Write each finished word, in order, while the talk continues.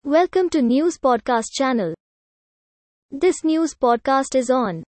Welcome to News Podcast Channel. This news podcast is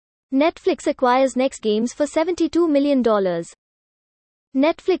on. Netflix acquires Next Games for $72 million.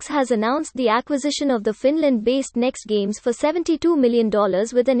 Netflix has announced the acquisition of the Finland-based Next Games for $72 million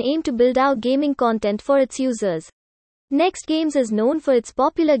with an aim to build out gaming content for its users. Next Games is known for its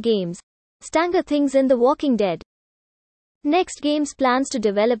popular games, Stanger Things and The Walking Dead. Next Games plans to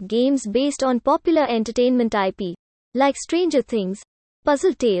develop games based on popular entertainment IP, like Stranger Things,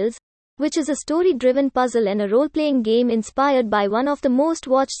 Puzzle Tales, which is a story-driven puzzle and a role-playing game inspired by one of the most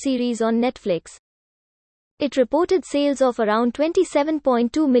watched series on Netflix. It reported sales of around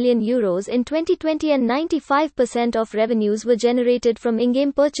 €27.2 million in 2020 and 95% of revenues were generated from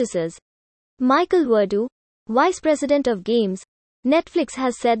in-game purchases. Michael Verdu, Vice President of Games, Netflix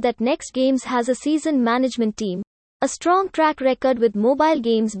has said that Next Games has a seasoned management team, a strong track record with mobile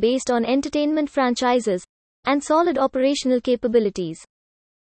games based on entertainment franchises, and solid operational capabilities.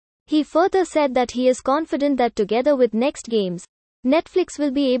 He further said that he is confident that together with Next Games, Netflix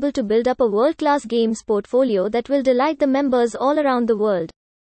will be able to build up a world-class games portfolio that will delight the members all around the world.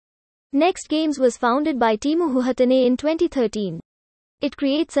 Next Games was founded by Timo Huhtinen in 2013. It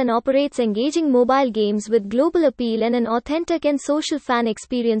creates and operates engaging mobile games with global appeal and an authentic and social fan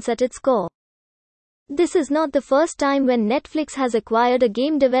experience at its core. This is not the first time when Netflix has acquired a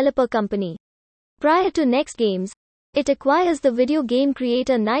game developer company. Prior to Next Games, it acquires the video game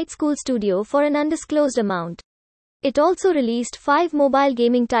creator Night School Studio for an undisclosed amount. It also released 5 mobile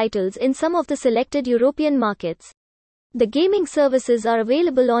gaming titles in some of the selected European markets. The gaming services are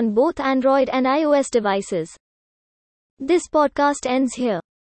available on both Android and iOS devices. This podcast ends here.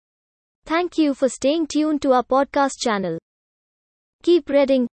 Thank you for staying tuned to our podcast channel. Keep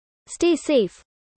reading, stay safe.